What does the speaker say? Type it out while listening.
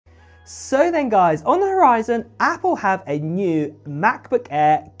So then guys, on the horizon, Apple have a new MacBook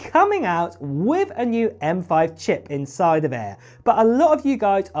Air coming out with a new M5 chip inside of it. But a lot of you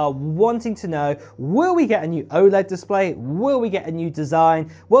guys are wanting to know, will we get a new OLED display? Will we get a new design?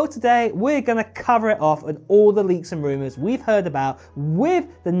 Well, today we're gonna cover it off on all the leaks and rumors we've heard about with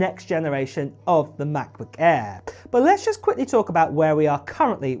the next generation of the MacBook Air. But let's just quickly talk about where we are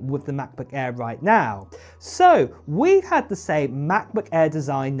currently with the MacBook Air right now. So we've had the same MacBook Air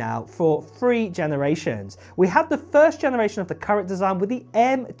design now for 3 generations. We had the first generation of the current design with the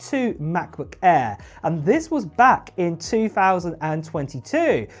M2 MacBook Air, and this was back in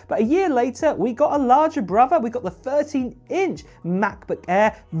 2022. But a year later, we got a larger brother. We got the 13-inch MacBook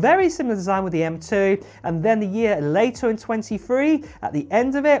Air, very similar design with the M2. And then the year later in 23, at the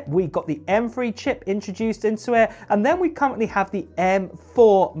end of it, we got the M3 chip introduced into it. And then we currently have the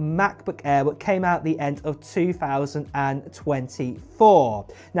M4 MacBook Air, which came out at the end of 2024.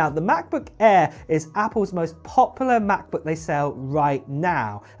 Now, the MacBook Air is Apple's most popular MacBook they sell right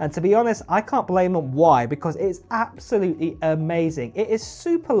now. And to be honest, I can't blame them why, because it's absolutely amazing. It is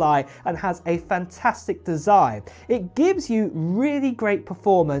super light and has a fantastic design. It gives you really great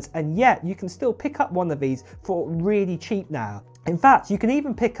performance, and yet you can still pick up one of these for really cheap now. In fact, you can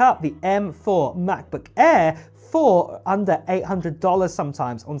even pick up the M4 MacBook Air for under $800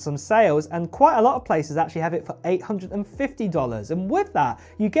 sometimes on some sales, and quite a lot of places actually have it for $850. And with that,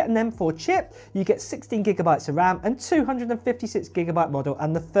 you get an M4 chip, you get 16 gigabytes of RAM and 256 gigabyte model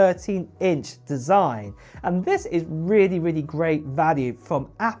and the 13-inch design. And this is really, really great value from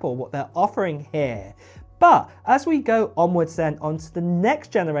Apple, what they're offering here. But as we go onwards then onto the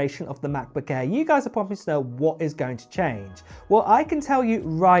next generation of the MacBook Air, you guys are probably to know what is going to change. Well, I can tell you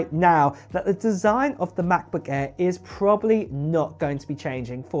right now that the design of the MacBook Air is probably not going to be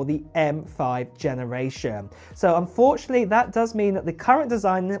changing for the M5 generation. So unfortunately, that does mean that the current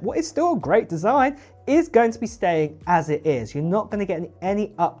design, what is still a great design, is going to be staying as it is. You're not going to get any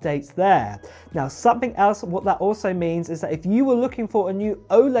updates there. Now, something else, what that also means is that if you were looking for a new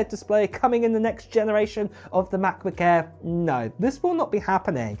OLED display coming in the next generation of the MacBook Air, no, this will not be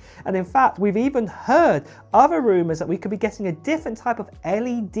happening. And in fact, we've even heard other rumors that we could be getting a different type of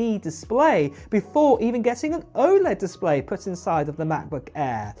LED display before even getting an OLED display put inside of the MacBook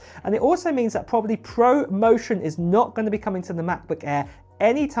Air. And it also means that probably Pro Motion is not going to be coming to the MacBook Air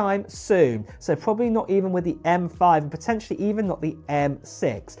anytime soon. So probably not even with the M5 and potentially even not the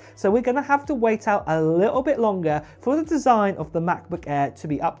M6. So we're going to have to wait out a little bit longer for the design of the MacBook Air to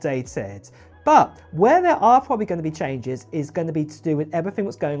be updated. But where there are probably going to be changes is going to be to do with everything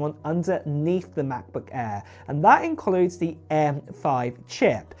that's going on underneath the MacBook Air. And that includes the M5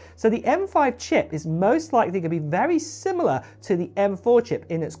 chip. So the M5 chip is most likely going to be very similar to the M4 chip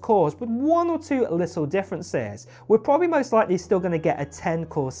in its cores, with 1 or 2 little differences. We're probably most likely still going to get a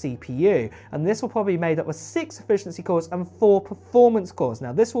 10-core CPU. And this will probably be made up of 6 efficiency cores and 4 performance cores.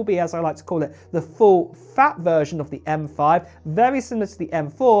 Now this will be, as I like to call it, the full fat version of the M5, very similar to the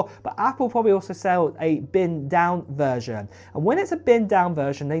M4, but Apple probably also sell a bin down version. And when it's a bin down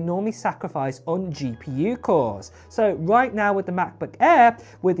version, they normally sacrifice on GPU cores. So right now with the MacBook Air,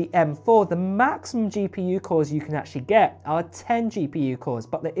 with the M4, the maximum GPU cores you can actually get are 10 GPU cores,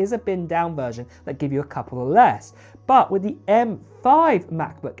 but there is a bin down version that give you a couple of less. But with the M5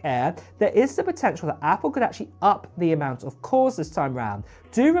 MacBook Air, there is the potential that Apple could actually up the amount of cores this time around.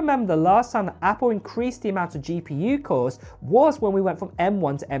 Do remember the last time that Apple increased the amount of GPU cores was when we went from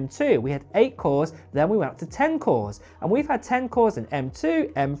M1 to M2. We had 8 cores, then we went up to 10 cores. And we've had 10 cores in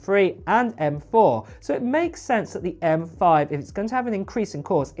M2, M3, and M4. So it makes sense that the M5, if it's going to have an increase in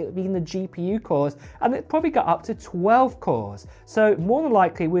cores, it would be in the GPU cores, and it probably got up to 12 cores. So more than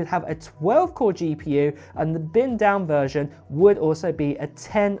likely, we'd have a 12-core GPU, and the bin down version would also be a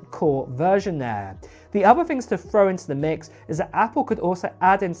 10-core version there. The other things to throw into the mix is that Apple could also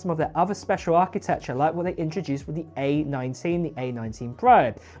add in some of their other special architecture, like what they introduced with the A19, the A19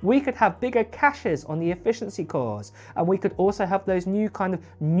 Pro. We could have bigger caches on the efficiency cores, and we could also have those new kind of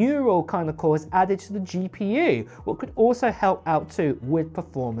neural kind of cores added to the GPU, what could also help out too with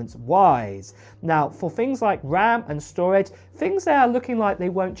performance wise. Now, for things like RAM and storage, things there are looking like they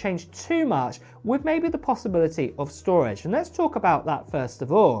won't change too much, with maybe the possibility of storage. And let's talk about that first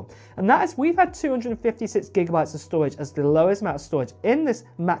of all. And that is, we've had 256 gigabytes of storage as the lowest amount of storage in this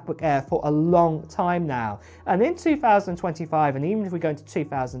MacBook Air for a long time now. And in 2025, and even if we go into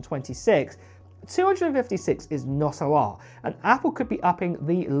 2026, 256 is not a lot. And Apple could be upping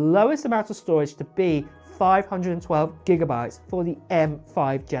the lowest amount of storage to be 512 gigabytes for the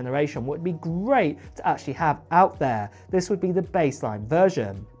M5 generation. What would be great to actually have out there. This would be the baseline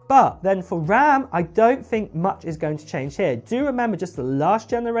version. But then for RAM, I don't think much is going to change here. Do remember just the last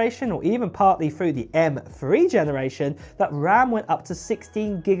generation, or even partly through the M3 generation, that RAM went up to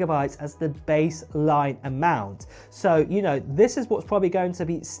 16 gigabytes as the baseline amount. So, you know, this is what's probably going to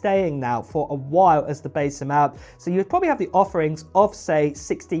be staying now for a while as the base amount. So you'd probably have the offerings of, say,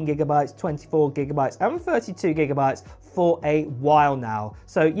 16 gigabytes, 24 gigabytes, and 32 gigabytes for a while now.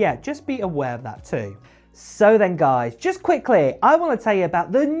 So yeah, just be aware of that too. So then guys, just quickly, I want to tell you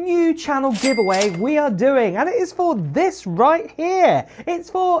about the new channel giveaway we are doing, and it is for this right here. It's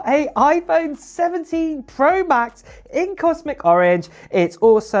for a iPhone 17 Pro Max in Cosmic Orange. It's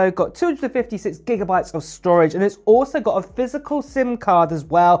also got 256 gigabytes of storage, and it's also got a physical SIM card as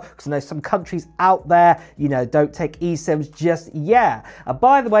well, because I know some countries out there, you know, don't take eSIMs just yet.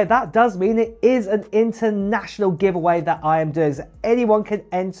 By the way, that does mean it is an international giveaway that I am doing, so anyone can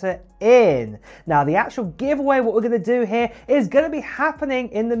enter in. Now the actual giveaway, what we're going to do here, is going to be happening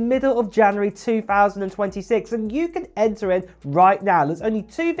in the middle of January 2026, and you can enter in right now. There's only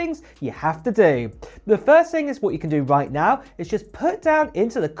two things you have to do. The first thing is what you can do right now is just put down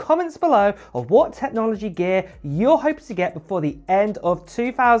into the comments below of what technology gear you're hoping to get before the end of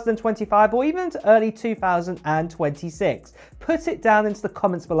 2025 or even into early 2026. Put it down into the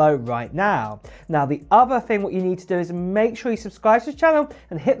comments below right now. Now the other thing what you need to do is make sure you subscribe to the channel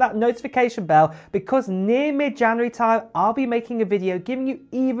and hit that notification bell, because near mid-January time I'll be making a video giving you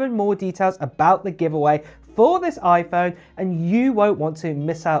even more details about the giveaway for this iPhone, and you won't want to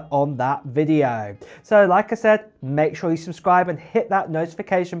miss out on that video. So like I said, make sure you subscribe and hit that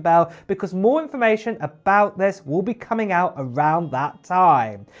notification bell, because more information about this will be coming out around that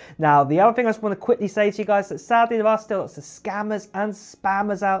time. Now the other thing I just want to quickly say to you guys, that sadly there are still lots of scammers and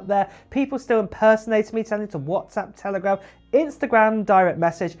spammers out there. People still impersonating me, sending to WhatsApp, Telegram, Instagram direct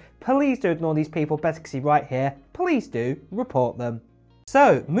message. Please do ignore these people. Better to see right here. Please do report them.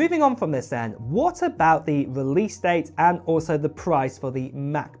 So moving on from this then, what about the release date and also the price for the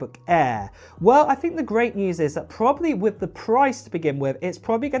MacBook Air? Well, I think the great news is that probably with the price to begin with, it's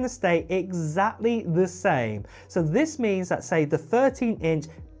probably going to stay exactly the same. So this means that, say, the 13-inch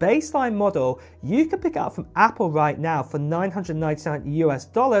baseline model, you can pick it up from Apple right now for $999 US,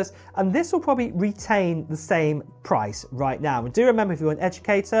 and this will probably retain the same price right now. And do remember, if you're an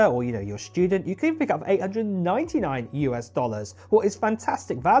educator or you're a student, you can even pick up for $899 US, what is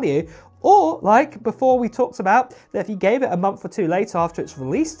fantastic value. Or, like before we talked about, that if you gave it a month or two later after its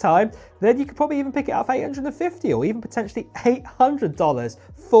release time, then you could probably even pick it up for $850 or even potentially $800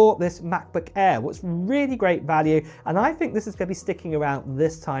 for this MacBook Air, what's really great value. And I think this is going to be sticking around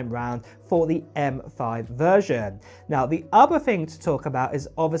this time round for the M5 version. Now, the other thing to talk about is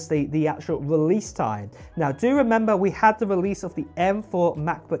obviously the actual release time. Now, do remember we had the release of the M4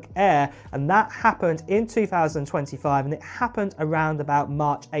 MacBook Air, and that happened in 2025, and it happened around about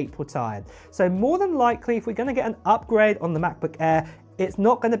March, April time. So more than likely, if we're going to get an upgrade on the MacBook Air, it's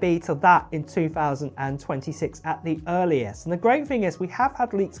not going to be till that in 2026 at the earliest. And the great thing is we have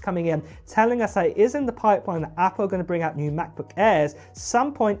had leaks coming in telling us that it is in the pipeline that Apple are going to bring out new MacBook Airs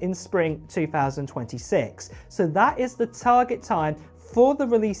some point in spring 2026. So that is the target time for the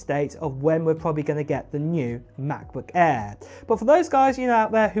release date of when we're probably going to get the new MacBook Air. But for those guys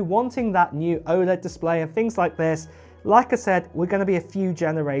out there who wanting that new OLED display and things like this, like I said, we're going to be a few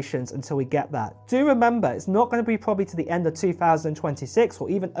generations until we get that. Do remember, it's not going to be probably to the end of 2026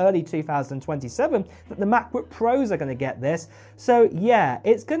 or even early 2027 that the MacBook Pros are going to get this. So yeah,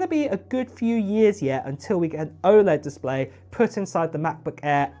 it's going to be a good few years yet until we get an OLED display put inside the MacBook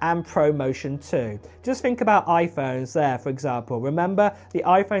Air and Pro Motion 2. Just think about iPhones there, for example. Remember, the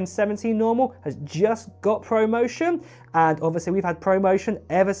iPhone 17 normal has just got Pro Motion, and obviously we've had Pro Motion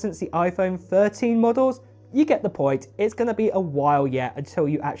ever since the iPhone 13 models. You get the point. It's going to be a while yet until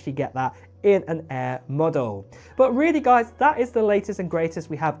you actually get that in an Air model. But really guys, that is the latest and greatest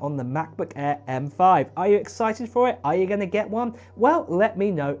we have on the MacBook Air M5. Are you excited for it? Are you going to get one? Well, let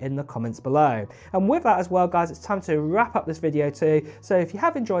me know in the comments below. And with that as well guys, it's time to wrap up this video too. So if you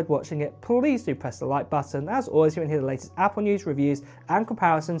have enjoyed watching it, please do press the like button. As always, you want to hear the latest Apple news, reviews and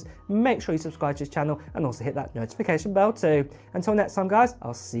comparisons, make sure you subscribe to this channel and also hit that notification bell too. Until next time guys,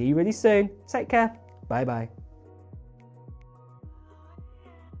 I'll see you really soon. Take care. Bye bye.